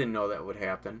 but I didn't know that would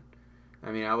happen.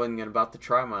 I mean, I wasn't about to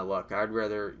try my luck. I'd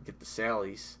rather get the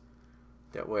Sally's.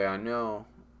 That way I know.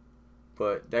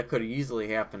 But that could have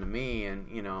easily happened to me, and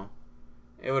you know,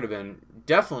 it would have been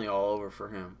definitely all over for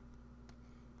him.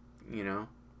 You know.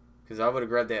 Because I would have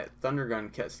grabbed that thunder gun,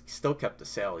 still kept the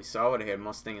Sally. So I would have had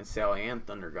Mustang and Sally and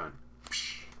thunder gun.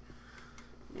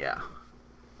 Yeah.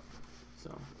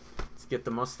 So let's get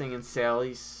the Mustang and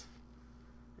Sally's.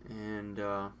 And,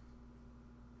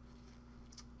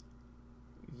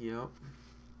 yep.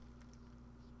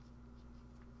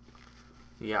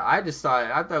 Yeah, I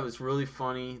thought it was really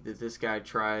funny that this guy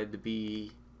tried to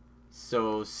be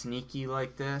so sneaky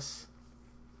like this.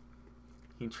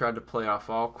 He tried to play off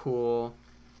all cool.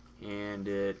 And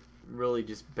it really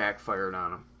just backfired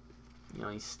on him. You know,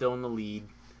 he's still in the lead.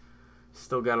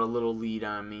 Still got a little lead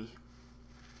on me.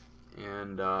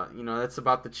 And, you know, that's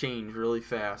about to change really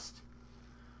fast.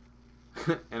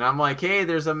 And I'm like, hey,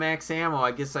 there's a max ammo.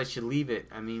 I guess I should leave it.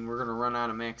 I mean, we're going to run out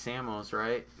of max ammos,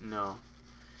 right? No.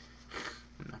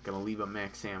 I'm not going to leave a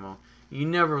max ammo. You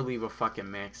never leave a fucking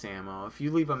max ammo. If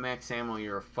you leave a max ammo,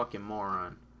 you're a fucking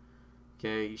moron.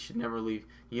 Okay? You should never leave.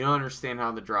 You don't understand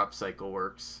how the drop cycle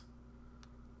works.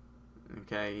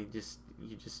 Okay? You just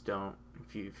don't.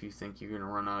 If you think you're going to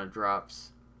run out of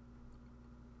drops.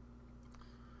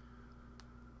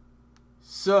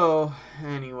 So,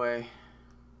 anyway,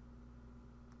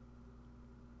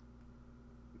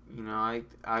 you know,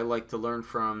 I like to learn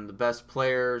from the best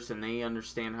players, and they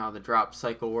understand how the drop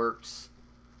cycle works.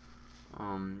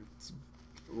 A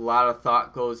lot of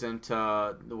thought goes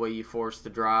into the way you force the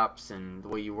drops and the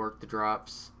way you work the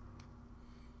drops.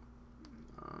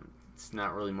 It's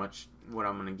not really much what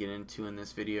I'm going to get into in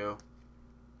this video.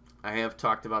 I have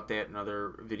talked about that in other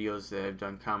videos that I've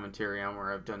done commentary on,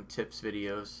 where I've done tips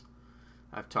videos.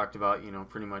 I've talked about, you know,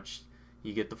 pretty much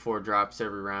you get the 4 drops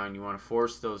every round. You want to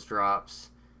force those drops.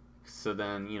 So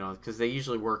then, you know, because they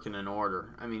usually work in an order.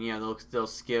 I mean, yeah, they'll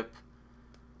skip,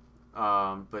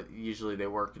 but usually they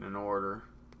work in an order.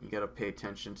 You got to pay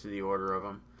attention to the order of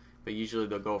them. But usually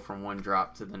they'll go from one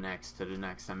drop to the next to the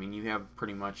next. I mean, you have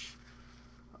pretty much,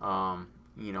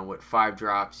 you know, with 5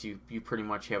 drops, you pretty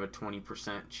much have a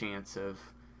 20% chance of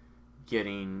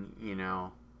getting, you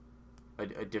know,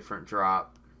 a different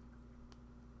drop.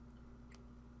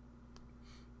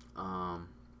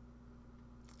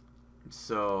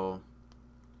 So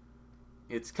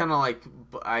it's kind of like,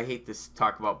 I hate to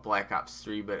talk about Black Ops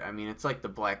 3, but I mean, it's like the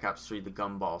Black Ops 3, the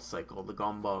gumball cycle. The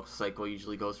gumball cycle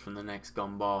usually goes from the next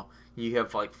gumball. You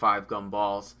have like 5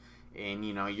 gumballs, and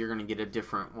you know, you're going to get a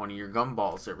different one of your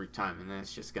gumballs every time, and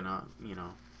that's just going to, you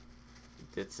know,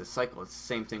 it's a cycle. It's the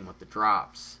same thing with the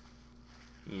drops.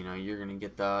 You know, you're going to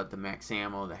get the max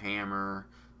ammo, the hammer,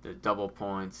 the double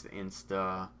points, the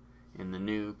insta, and the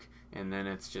nuke, and then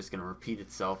it's just going to repeat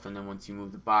itself. And then once you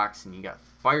move the box and you got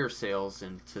fire sales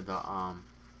into the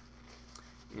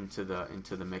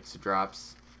mix of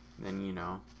drops, then you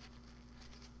know,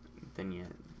 then you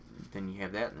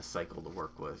have that in the cycle to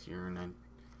work with.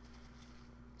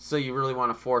 So you really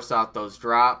want to force out those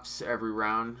drops every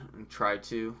round and try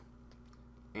to,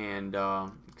 and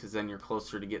because then you're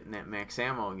closer to getting that max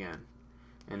ammo again.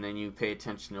 And then you pay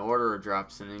attention to order of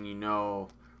drops, and then you know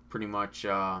pretty much,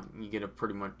 you get a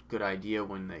pretty much good idea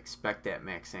when to expect that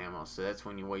max ammo. So that's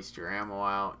when you waste your ammo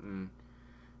out, and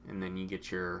then you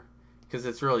get your, because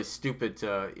it's really stupid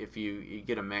to, if you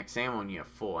get a max ammo and you have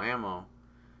full ammo,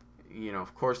 you know,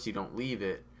 of course you don't leave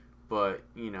it, but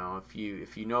you know, if you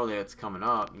know that it's coming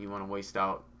up, you want to waste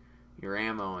out your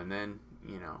ammo, and then,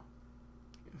 you know,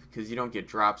 because you don't get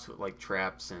drops with like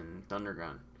traps and thunder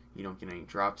gun. You don't get any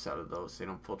drops out of those. They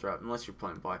don't pull drop unless you're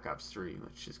playing Black Ops 3,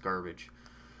 which is garbage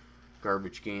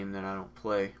game that I don't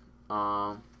play.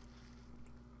 But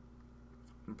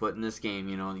in this game,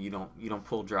 you know, you don't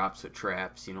pull drops with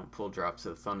traps. You don't pull drops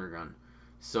with a thunder gun.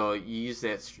 So you use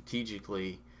that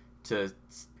strategically to,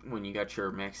 when you got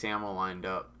your max ammo lined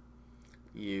up,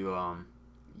 you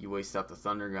waste out the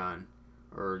thunder gun,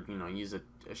 or you know, use a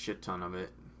shit ton of it.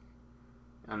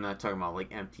 I'm not talking about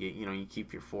like empty it. You know, you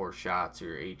keep your 4 shots or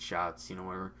your 8 shots, you know,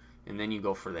 whatever, and then you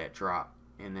go for that drop,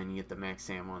 and then you get the max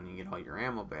ammo, and you get all your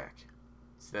ammo back.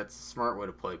 So that's a smart way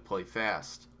to play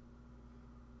fast.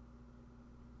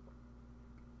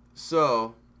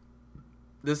 So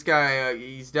this guy,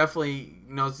 he's definitely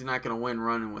knows he's not going to win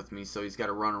running with me, so he's got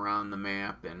to run around the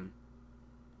map and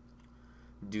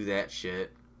do that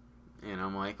shit. And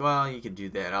I'm like, well, you could do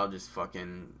that. I'll just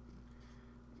fucking,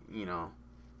 you know,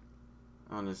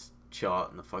 I'll just chill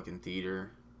out in the fucking theater,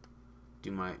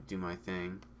 do my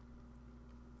thing.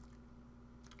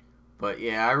 But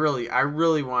yeah, I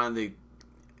really wanted to,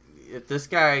 if this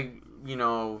guy, you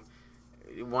know,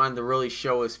 wanted to really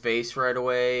show his face right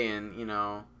away, and you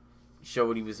know, show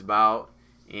what he was about,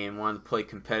 and wanted to play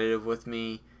competitive with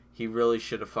me, he really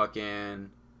should have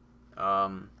fucking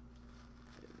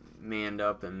manned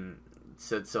up and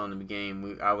said so in the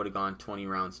beginning. I would have gone 20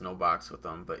 rounds no box with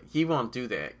him, but he won't do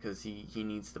that because he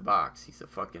needs the box. He's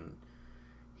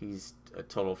a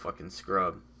total fucking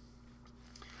scrub.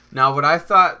 Now, what I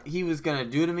thought he was gonna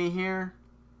do to me here,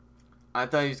 I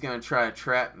thought he was gonna try to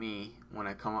trap me when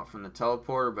I come up from the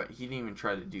teleporter, but he didn't even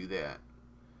try to do that.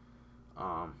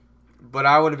 But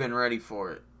I would have been ready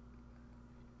for it.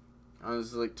 I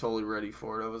was like totally ready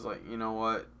for it. I was like, you know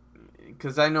what?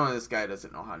 Because I know this guy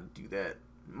doesn't know how to do that.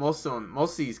 Most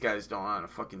of these guys don't know how to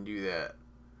fucking do that.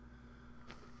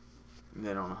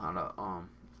 They don't know how to.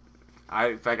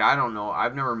 In fact, I don't know.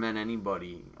 I've never met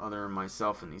anybody other than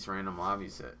myself in these random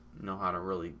lobbies that know how to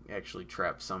really actually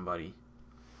trap somebody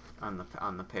on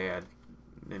the pad.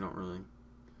 They don't really.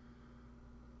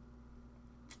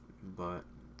 But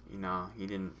you know, he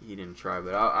didn't try.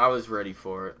 But I was ready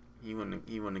for it. He wouldn't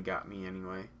have got me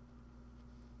anyway.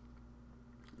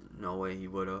 No way he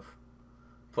would have.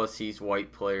 Plus, he's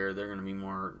white player. They're gonna be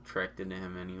more attracted to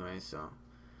him anyway. So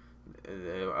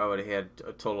I would have had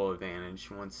a total advantage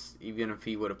once, even if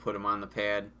he would have put him on the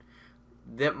pad.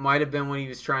 That might have been what he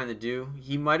was trying to do.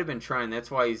 He might have been trying.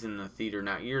 That's why he's in the theater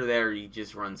now. Either that or he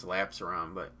just runs laps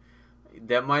around. But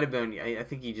that might have been. I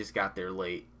think he just got there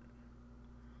late.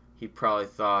 He probably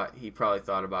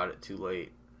thought about it too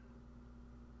late.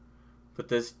 But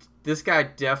this guy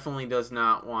definitely does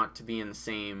not want to be in the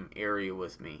same area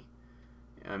with me.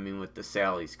 I mean, with the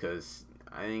Sallys, because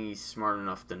I think he's smart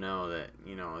enough to know that,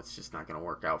 you know, it's just not going to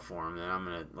work out for him. That I'm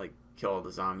going to, like, kill all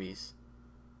the zombies.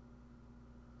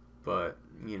 But,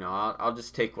 you know, I'll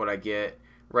just take what I get.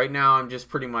 Right now, I'm just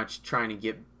pretty much trying to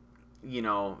get, you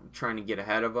know, trying to get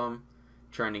ahead of him.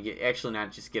 Trying to get, actually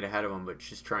not just get ahead of him, but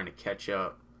just trying to catch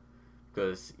up.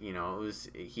 Because, you know,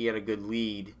 he had a good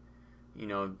lead, you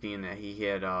know, being that he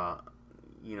had,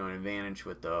 you know, an advantage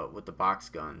with the box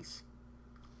guns.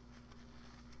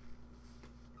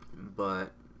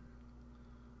 But,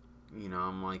 you know,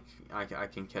 I'm like, I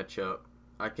can catch up.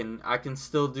 I can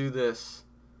still do this.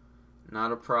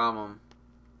 Not a problem.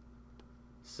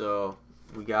 So,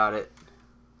 we got it.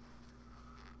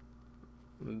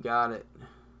 We got it.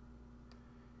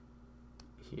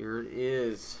 Here it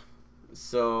is.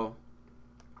 So,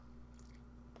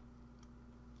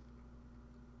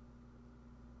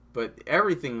 but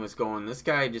everything was going. This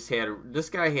guy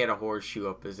had a horseshoe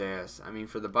up his ass. I mean,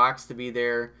 for the box to be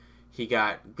there, he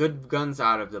got good guns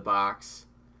out of the box.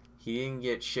 He didn't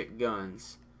get shit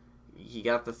guns. He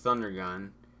got the thunder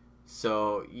gun.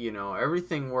 So, you know,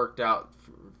 everything worked out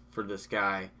for this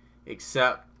guy,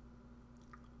 except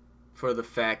for the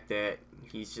fact that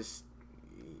he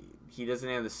doesn't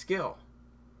have the skill.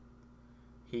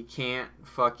 He can't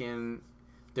fucking...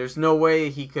 There's no way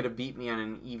he could have beat me on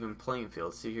an even playing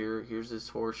field. See, here's his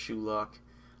horseshoe luck.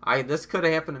 This could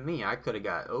have happened to me. I could have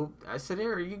got... Oh, I said,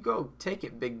 here you go. Take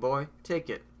it, big boy. Take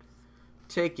it.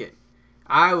 Take it.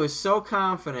 I was so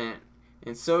confident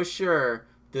and so sure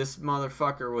this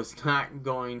motherfucker was not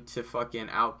going to fucking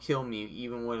outkill me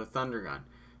even with a thunder gun.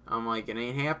 I'm like, it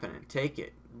ain't happening. Take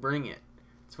it. Bring it.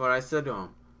 That's what I said to him.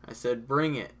 I said,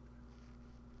 bring it.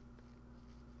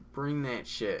 Bring that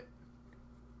shit.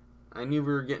 I knew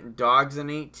we were getting dogs in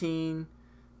 18.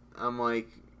 I'm like,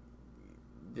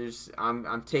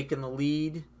 I'm taking the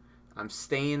lead. I'm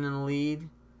staying in the lead.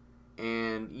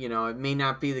 And, you know, it may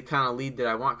not be the kind of lead that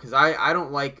I want. Because I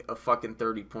don't like a fucking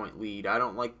 30-point lead. I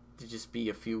don't like to just be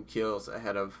a few kills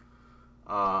ahead of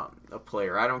a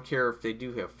player. I don't care if they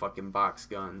do have fucking box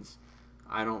guns.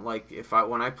 I don't like...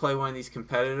 When I play one of these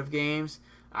competitive games,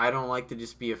 I don't like to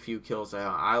just be a few kills ahead.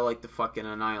 I like to fucking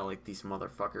annihilate these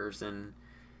motherfuckers. And...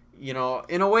 You know,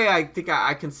 in a way, I think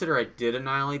I consider I did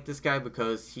annihilate this guy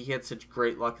because he had such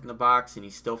great luck in the box and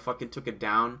he still fucking took it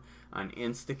down on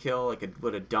insta-kill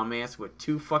with a dumbass with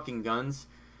 2 fucking guns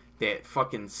that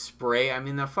fucking spray. I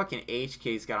mean, the fucking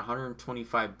HK's got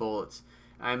 125 bullets.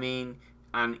 I mean,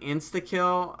 on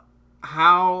insta-kill,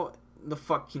 how the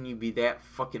fuck can you be that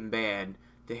fucking bad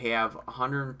to have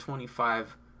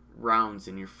 125 rounds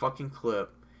in your fucking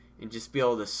clip and just be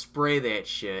able to spray that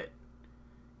shit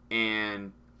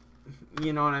and...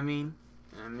 You know what I mean?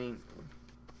 I mean,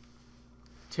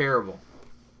 terrible.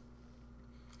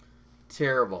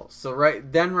 Terrible. So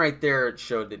right there it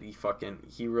showed that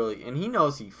he really, and he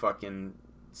knows he fucking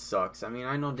sucks. I mean,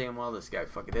 I know damn well this guy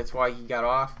fucking, that's why he got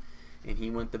off and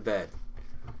he went to bed.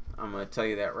 I'm going to tell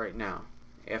you that right now.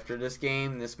 After this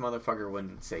game, this motherfucker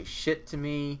wouldn't say shit to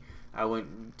me. He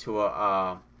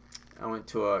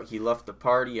left the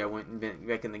party. I went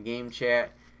back in the game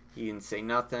chat. He didn't say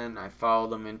nothing. I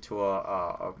followed him into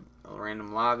a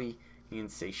random lobby. He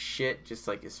didn't say shit, just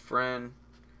like his friend.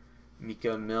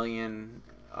 Mika Million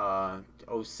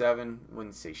 07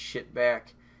 wouldn't say shit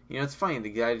back. You know, it's funny.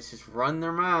 The guys just run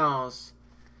their mouths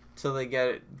till they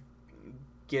get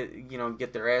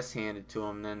their ass handed to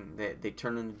them. Then they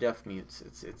turn into deaf mutes.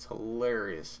 It's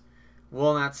hilarious.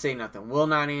 Will not say nothing. Will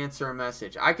not answer a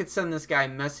message. I could send this guy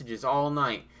messages all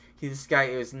night. This guy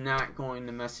is not going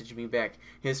to message me back.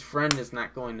 His friend is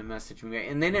not going to message me back.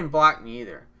 And they didn't block me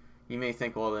either. You may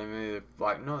think, well, they may have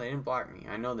blocked. No, they didn't block me.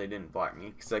 I know they didn't block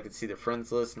me because I could see the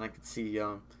friends list and I could see,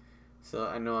 so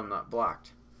I know I'm not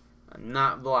blocked. I'm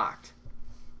not blocked.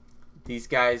 These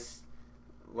guys,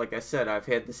 like I said, I've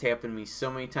had this happen to me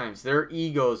so many times. Their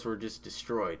egos were just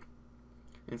destroyed.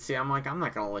 And see, I'm like, I'm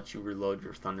not going to let you reload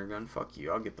your thunder gun. Fuck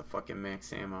you. I'll get the fucking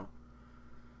max ammo.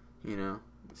 You know?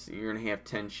 So you're going to have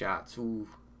 10 shots. Ooh.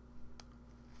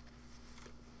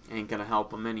 Ain't gonna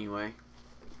help him anyway.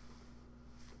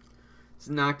 It's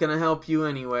not gonna help you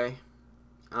anyway.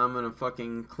 I'm gonna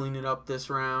fucking clean it up this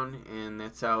round, and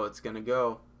that's how it's gonna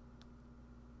go.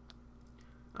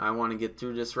 I want to get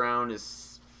through this round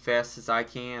as fast as I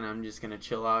can. I'm just gonna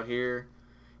chill out here.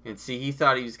 And see, he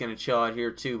thought he was gonna chill out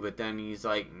here too, but then he's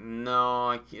like,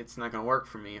 no, it's not gonna work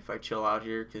for me if I chill out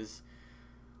here, because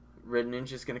Red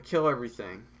Ninja's gonna kill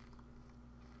everything.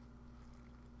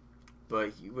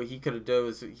 But what he could have done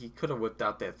was he could have whipped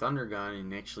out that thunder gun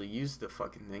and actually used the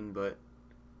fucking thing, but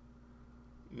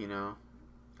you know,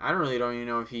 I don't even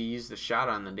know if he used the shot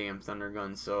on the damn thunder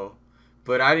gun. So,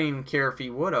 but I didn't even care if he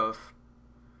would have.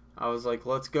 I was like,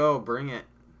 let's go, bring it.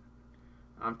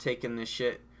 I'm taking this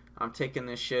shit. I'm taking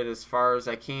this shit as far as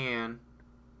I can.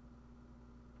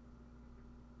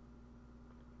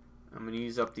 I'm gonna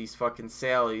use up these fucking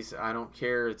sallies. I don't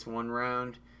care. It's one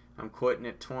round. I'm quitting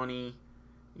at 20.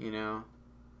 You know,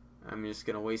 I'm just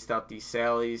gonna waste out these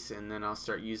sallies, and then I'll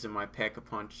start using my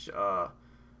Pack-a-Punch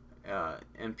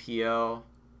MPL.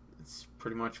 It's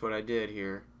pretty much what I did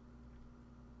here.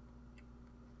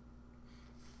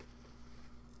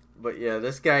 But yeah,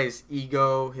 this guy's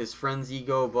ego, his friend's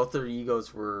ego, both their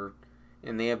egos were,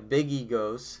 and they have big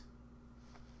egos.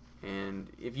 And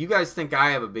if you guys think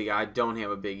I don't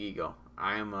have a big ego.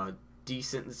 I am a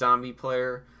decent zombie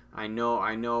player. I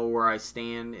know where I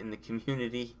stand in the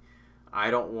community.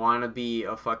 I don't want to be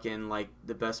a fucking like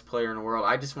the best player in the world.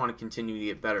 I just want to continue to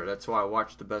get better. That's why I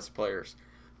watch the best players.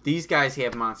 These guys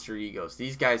have monster egos.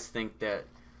 These guys think that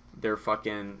they're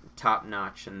fucking top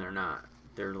notch, and they're not.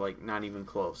 They're like not even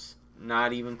close.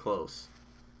 Not even close.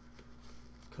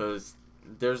 Because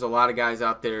there's a lot of guys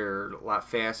out there a lot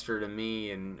faster than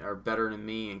me and are better than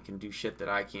me and can do shit that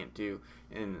I can't do.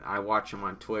 And I watch them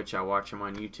on Twitch. I watch them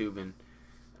on YouTube, and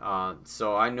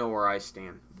so I know where I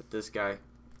stand. But this guy,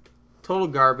 total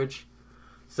garbage.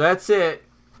 So that's it.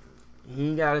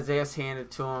 He got his ass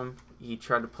handed to him. He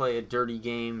tried to play a dirty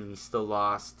game, and he still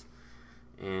lost.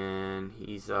 And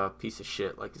he's a piece of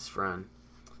shit like his friend.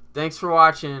 Thanks for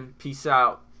watching. Peace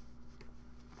out.